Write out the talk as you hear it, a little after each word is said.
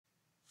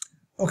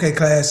Okay,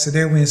 class,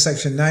 today we're in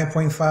section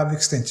 9.5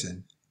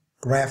 extension.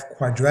 Graph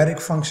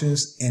quadratic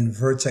functions in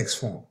vertex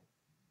form.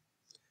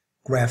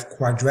 Graph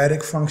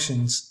quadratic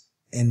functions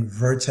in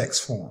vertex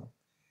form.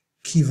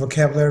 Key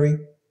vocabulary,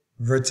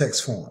 vertex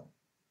form.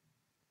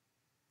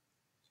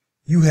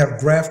 You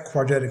have graph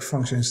quadratic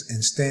functions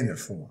in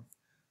standard form.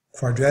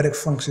 Quadratic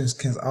functions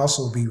can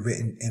also be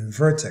written in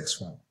vertex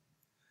form.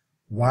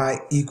 Y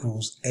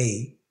equals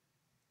a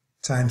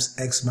times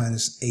x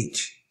minus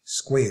h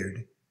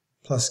squared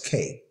plus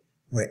k,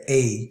 where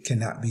a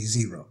cannot be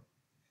 0.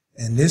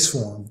 In this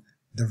form,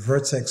 the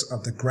vertex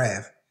of the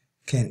graph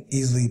can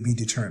easily be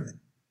determined.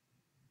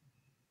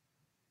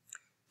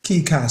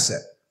 Key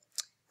concept.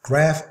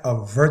 Graph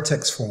of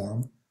vertex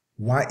form,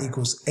 y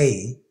equals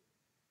a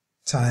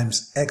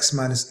times x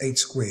minus h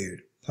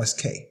squared plus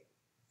k.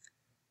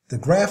 The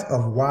graph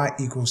of y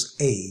equals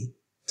a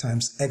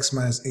times x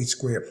minus h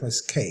squared plus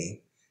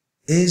k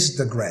is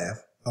the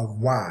graph of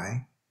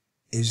y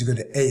is equal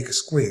to ax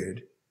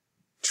squared,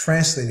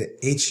 translated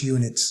h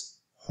units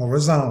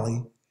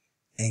horizontally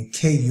and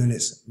k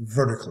units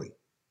vertically.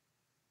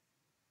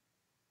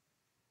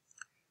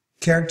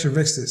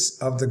 Characteristics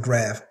of the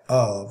graph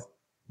of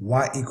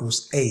y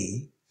equals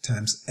a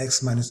times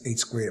x minus h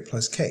squared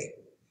plus k.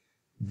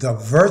 The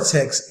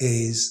vertex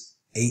is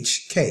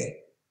hk.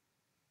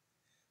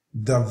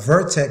 The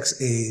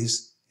vertex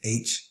is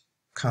h,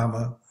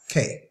 comma,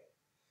 k.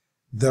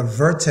 The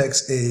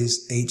vertex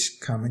is h,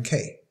 comma,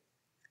 k.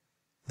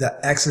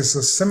 The axis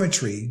of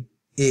symmetry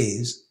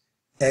is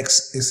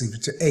x is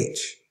equal to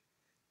h.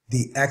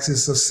 The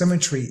axis of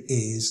symmetry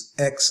is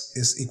x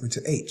is equal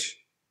to h.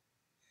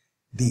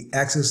 The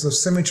axis of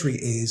symmetry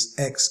is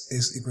x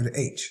is equal to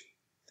h.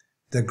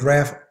 The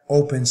graph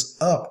opens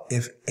up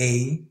if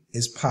a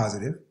is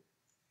positive,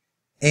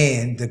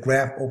 and the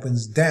graph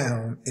opens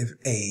down if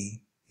a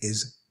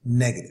is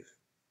negative.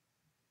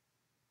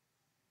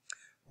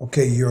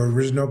 Okay, your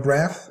original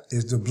graph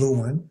is the blue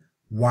one,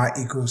 y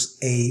equals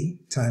a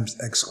times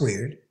x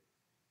squared.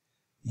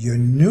 Your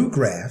new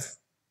graph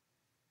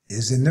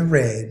is in the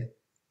red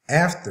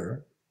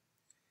after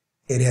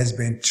it has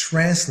been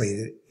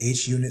translated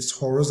h units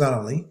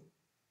horizontally,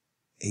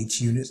 and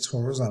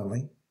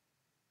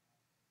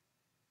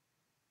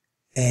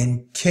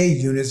k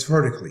units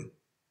vertically,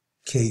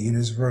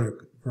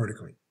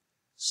 vertically.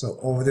 So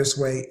over this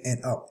way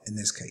and up in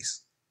this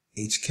case,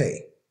 hk.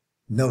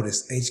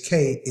 Notice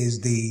hk is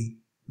the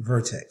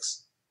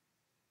vertex.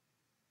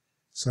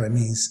 So that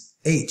means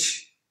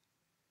h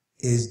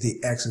is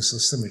the axis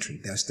of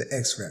symmetry. That's the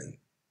x value.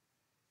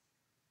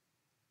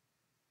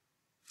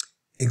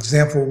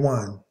 Example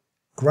 1.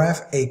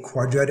 Graph a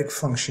quadratic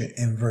function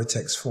in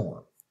vertex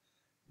form.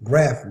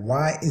 Graph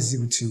y is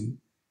equal to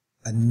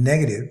a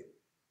negative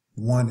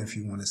 1, if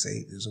you want to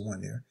say, there's a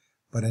 1 there,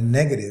 but a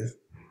negative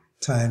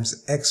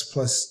times x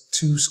plus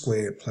 2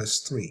 squared plus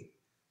 3.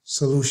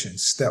 Solution.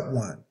 Step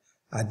 1.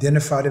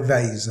 Identify the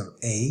values of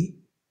a,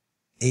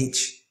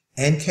 h,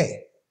 and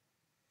k.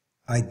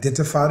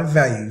 Identify the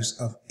values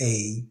of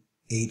a,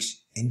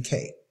 h, and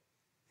k.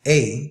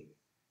 A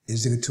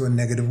is equal to a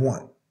negative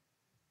 1.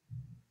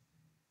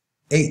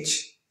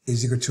 H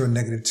is equal to a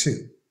negative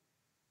 2.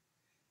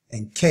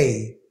 And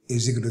k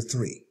is equal to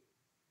 3.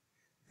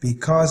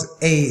 Because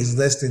a is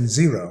less than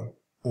 0,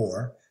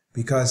 or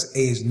because a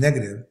is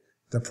negative,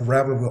 the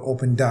parabola will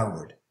open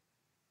downward.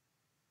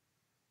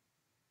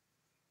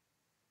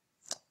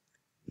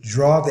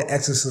 Draw the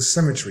axis of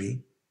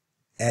symmetry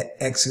at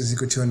x is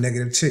equal to a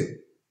negative 2.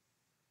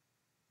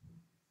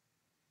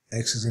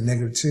 X is a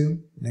negative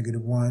 2,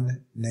 negative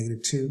 1,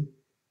 negative 2.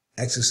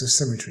 Axis of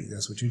symmetry,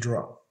 that's what you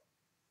draw.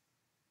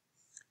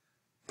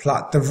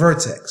 Plot the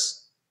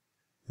vertex.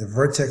 The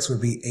vertex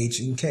would be h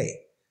and k.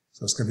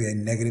 So it's going to be a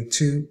negative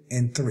 2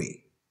 and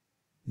 3.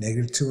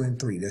 Negative 2 and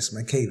 3, that's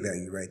my k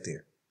value right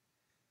there.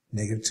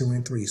 Negative 2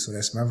 and 3, so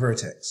that's my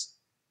vertex.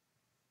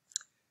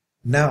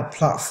 Now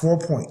plot 4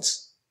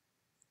 points.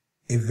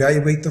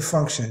 Evaluate the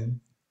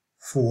function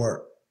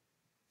for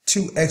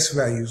 2 x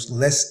values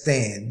less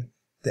than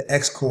the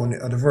x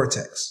coordinate of the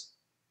vertex.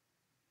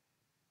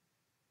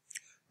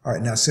 All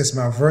right, now since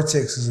my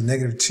vertex is a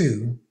negative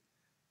 2,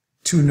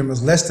 2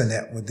 numbers less than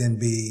that would then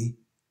be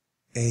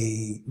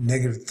a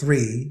negative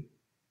 3,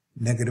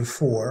 negative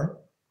 4,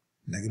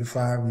 negative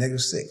 5,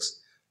 negative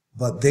 6.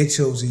 But they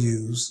chose to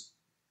use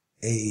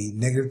a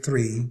negative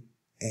 3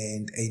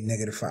 and a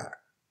negative 5.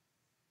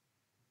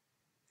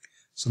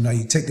 So now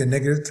you take the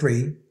negative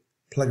 3,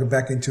 plug it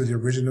back into the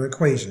original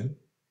equation,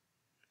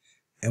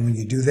 and when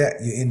you do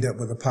that, you end up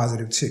with a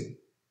positive 2.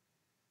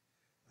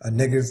 A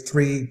negative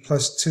 3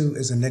 plus 2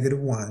 is a negative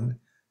 1.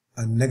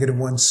 A negative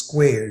 1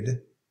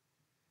 squared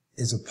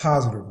is a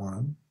positive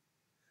 1.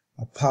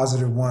 A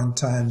positive 1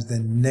 times the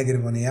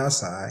negative on the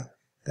outside,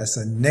 that's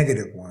a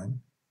negative 1.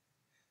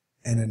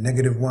 And a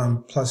negative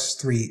 1 plus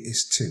 3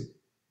 is 2.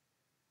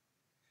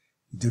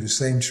 You do the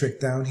same trick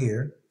down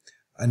here.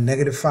 A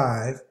negative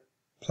 5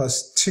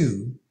 plus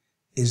 2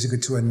 is equal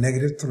to a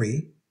negative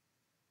 3.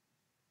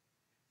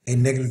 A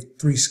negative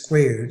 3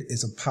 squared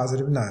is a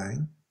positive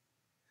 9.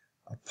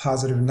 A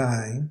positive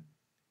 9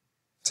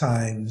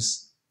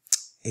 times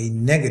A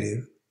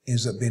negative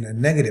ends up being a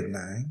negative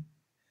 9.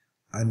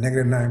 A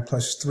negative 9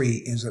 plus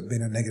 3 ends up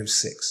being a negative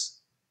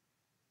 6.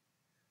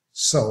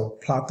 So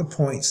plot the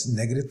points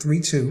negative 3,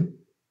 2,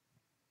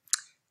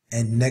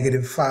 and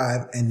negative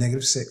 5 and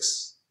negative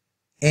 6,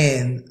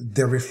 and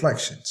their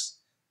reflections.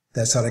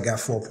 That's how they got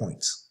 4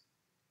 points.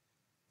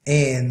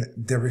 And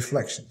their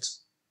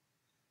reflections.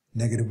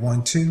 Negative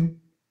 1, 2,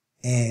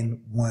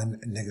 and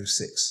 1, negative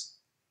 6.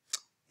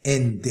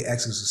 In the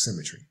axis of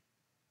symmetry.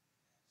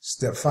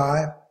 Step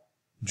 5,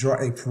 draw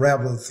a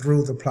parabola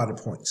through the plotted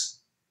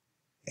points.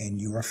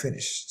 And you are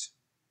finished.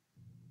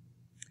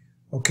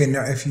 Okay,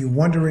 now if you're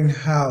wondering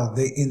how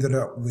they ended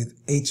up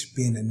with h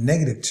being a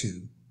negative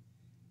 2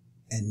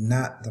 and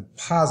not the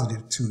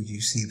positive 2 you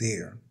see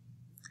there,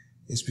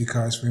 it's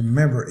because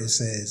remember it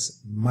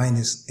says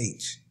minus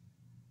h.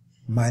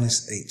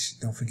 Minus h.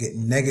 Don't forget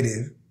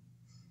negative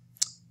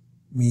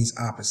means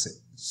opposite.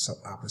 So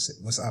opposite.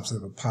 What's opposite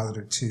of a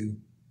positive 2?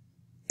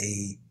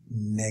 A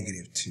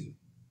negative 2.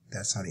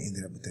 That's how they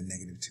ended up with the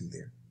negative 2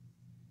 there.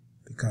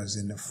 Because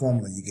in the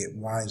formula you get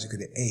y is equal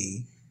to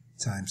a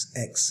times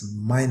x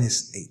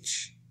minus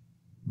h.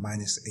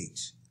 Minus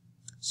h.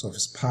 So if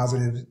it's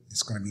positive,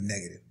 it's going to be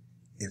negative.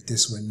 If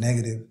this were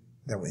negative,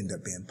 that would end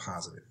up being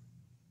positive.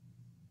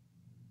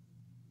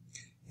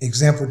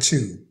 Example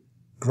 2.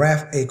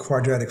 Graph a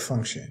quadratic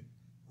function.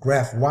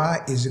 Graph y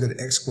is equal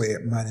to x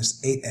squared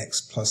minus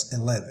 8x plus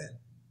 11.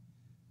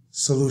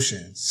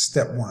 Solution.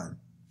 Step 1.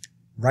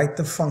 Write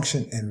the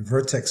function in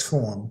vertex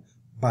form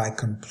by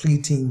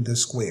completing the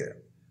square.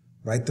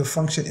 Write the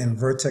function in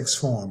vertex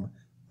form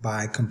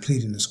by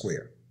completing the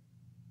square.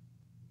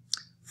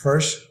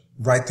 First,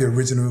 write the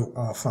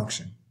original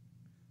function.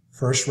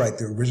 First, write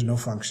the original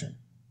function.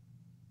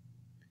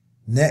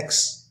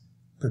 Next,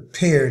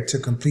 prepare to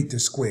complete the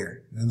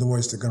square. In other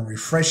words, they're going to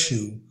refresh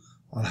you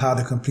on how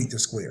to complete the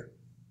square.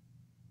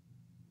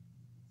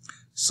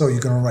 So you're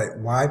going to write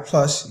y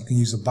plus, you can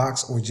use a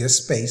box or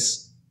just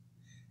space,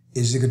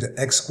 is equal to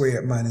x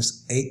squared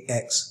minus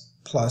 8x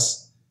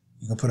plus,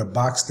 you can put a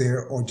box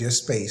there or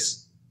just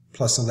space,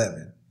 plus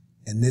 11.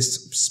 And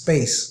this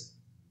space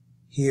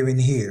here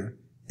and here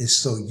is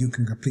so you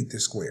can complete the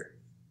square.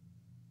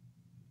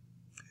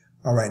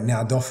 All right,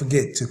 now don't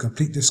forget to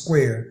complete the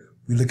square,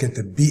 we look at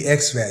the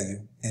bx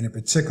value, and in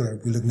particular,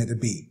 we're looking at the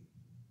b.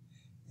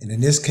 And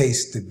in this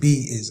case, the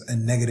b is a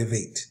negative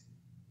 8.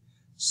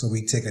 So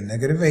we take a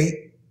negative 8,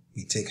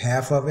 we take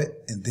half of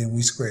it, and then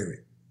we square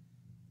it.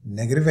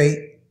 Negative 8,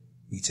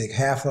 we take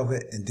half of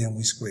it, and then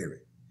we square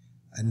it.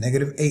 A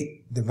negative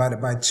 8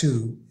 divided by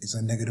 2 is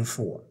a negative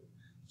 4.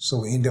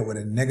 So we end up with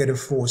a negative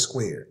 4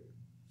 squared.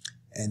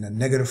 And a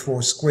negative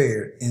 4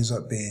 squared ends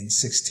up being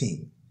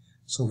 16.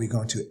 So we're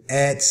going to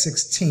add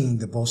 16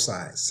 to both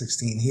sides.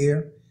 16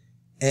 here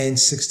and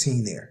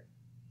 16 there.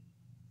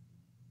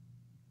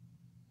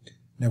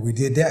 Now we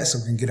did that so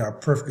we can get our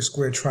perfect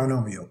square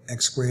trinomial,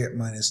 x squared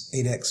minus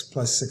 8x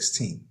plus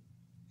 16.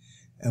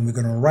 And we're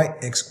going to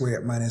write x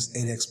squared minus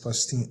 8x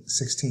plus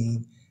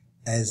 16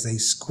 as a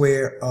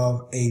square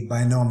of a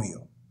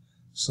binomial.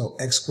 So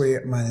x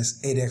squared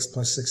minus 8x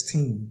plus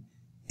 16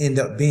 end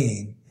up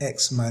being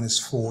x minus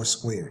 4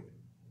 squared.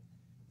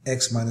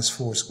 X minus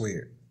 4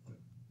 squared.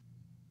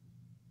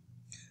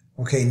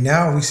 Okay,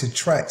 now we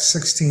subtract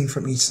 16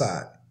 from each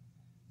side.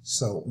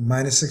 So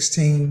minus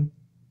 16,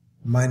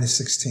 minus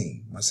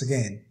 16. Once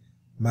again,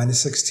 minus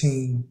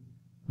 16,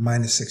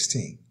 minus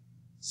 16.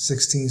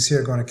 16's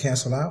here are going to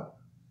cancel out,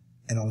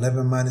 and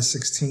 11 minus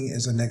 16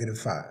 is a negative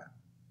 5.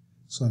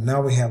 So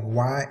now we have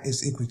y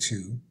is equal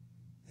to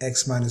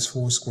x minus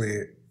 4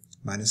 squared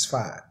minus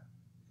 5.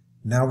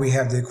 Now we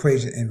have the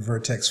equation in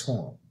vertex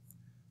form.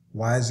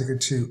 Y is equal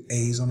to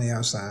a is on the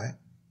outside,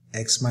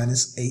 x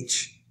minus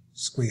h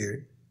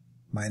squared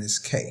minus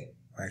k,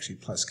 or actually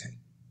plus k.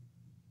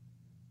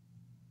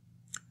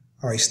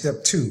 All right,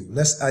 step 2.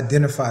 Let's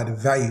identify the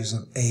values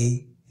of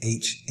a,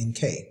 h, and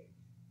k.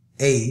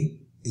 A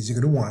is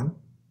equal to 1.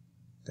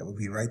 That would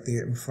be right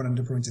there in front of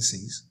the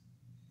parentheses.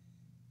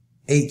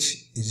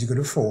 H is equal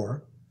to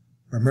 4.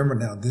 Remember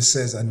now, this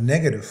says a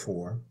negative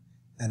 4,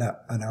 and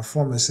our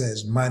formula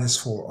says minus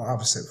 4 or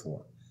opposite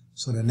 4.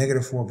 So the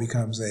negative 4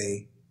 becomes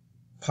a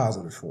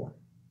positive 4.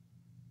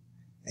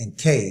 And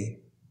k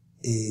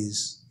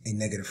is a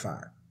negative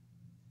 5.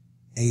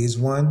 A is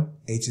 1,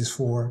 h is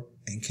 4,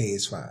 and k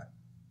is 5.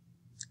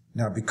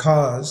 Now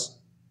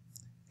because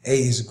a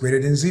is greater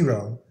than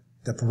 0,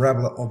 the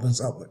parabola opens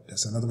upward.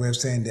 That's another way of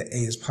saying that a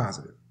is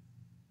positive.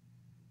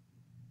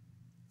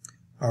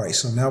 All right,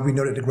 so now we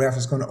know that the graph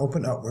is going to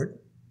open upward,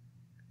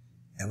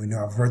 and we know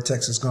our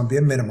vertex is going to be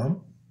a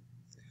minimum.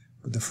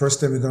 But the first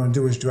thing we're going to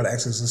do is draw the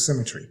axis of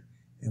symmetry,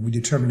 and we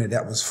determined that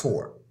that was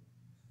 4.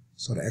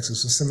 So the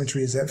axis of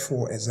symmetry is at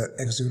 4, as at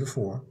x equal to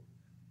 4.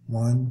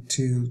 1,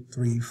 2,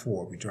 3,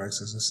 4. We draw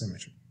axis of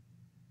symmetry.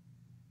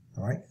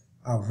 All right.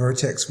 Our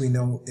vertex we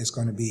know is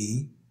going to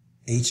be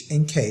h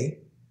and k.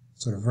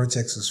 So the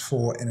vertex is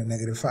 4 and a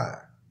negative 5.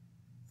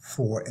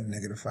 4 and a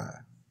negative 5.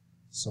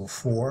 So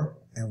 4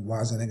 and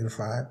y is a negative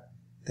 5.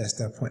 That's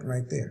that point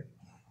right there.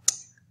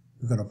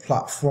 We're going to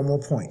plot 4 more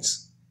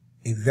points.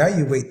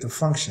 evaluate the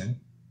function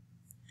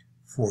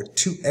for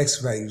two x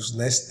values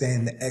less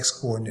than the x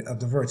coordinate of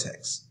the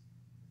vertex.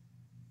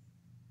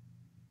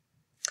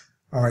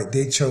 All right,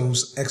 they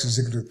chose x is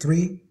equal to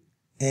 3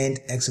 and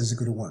x is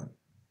equal to 1.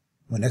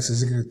 When x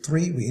is equal to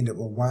 3, we end up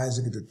with y is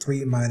equal to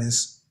 3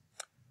 minus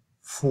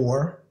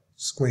 4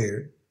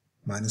 squared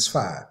minus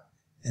 5.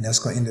 And that's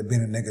going to end up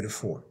being a negative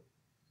 4.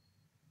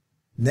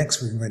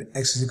 Next, we're going to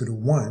x is equal to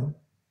 1.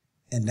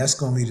 And that's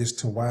going to lead us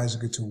to y is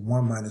equal to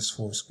 1 minus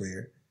 4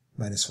 squared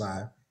minus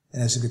 5.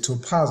 And that's equal to a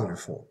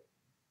positive 4.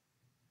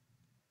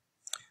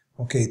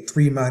 Okay,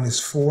 3 minus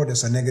 4,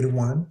 that's a negative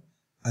 1.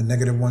 A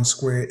negative 1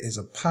 squared is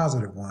a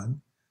positive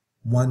 1.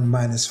 1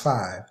 minus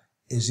 5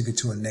 is equal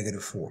to a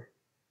negative 4.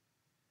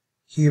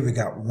 Here we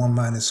got 1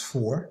 minus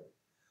 4.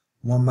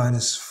 1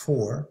 minus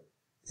 4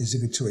 is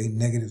equal to a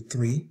negative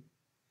 3.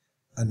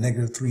 A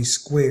negative 3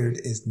 squared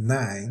is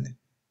 9.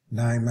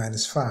 9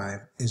 minus 5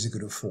 is equal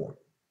to 4.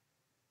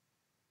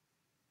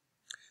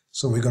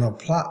 So we're going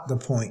to plot the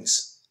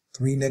points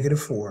 3,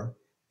 negative 4,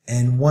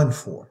 and 1,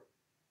 4.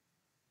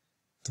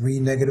 3,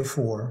 negative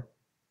 4,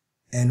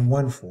 and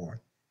 1,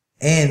 4.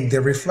 And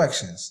their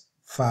reflections,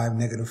 5,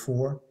 negative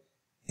 4,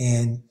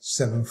 and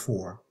 7,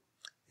 4,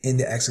 in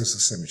the axis of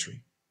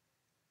symmetry.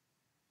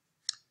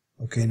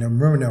 Okay, now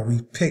remember now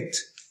we picked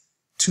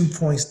 2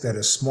 points that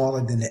are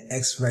smaller than the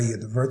x value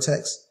of the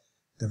vertex.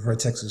 The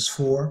vertex is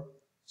 4.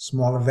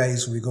 Smaller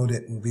values will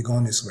be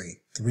going this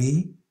way.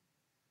 3,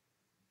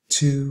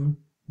 2,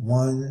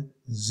 1,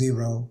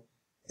 0,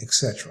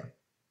 etc.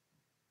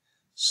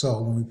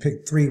 So when we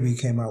picked 3, we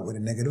came out with a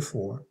negative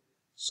 4.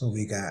 So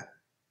we got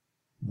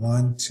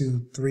 1,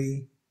 2,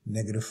 3,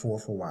 negative 4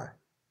 for y.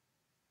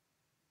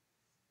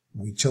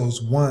 When we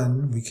chose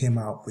 1, we came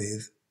out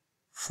with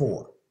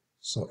 4.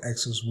 So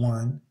x is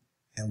 1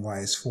 and y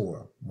is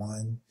 4.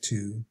 1,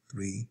 2,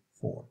 3,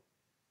 4.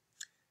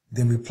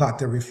 Then we plot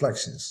their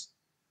reflections.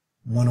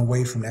 1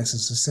 away from the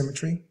axis of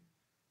symmetry,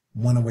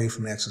 1 away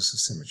from the axis of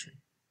symmetry.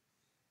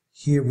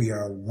 Here we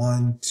are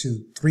 1,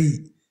 2,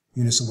 3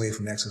 units away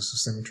from the axis of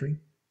symmetry.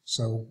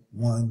 So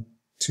 1,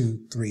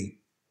 2, 3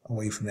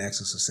 away from the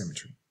axis of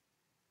symmetry.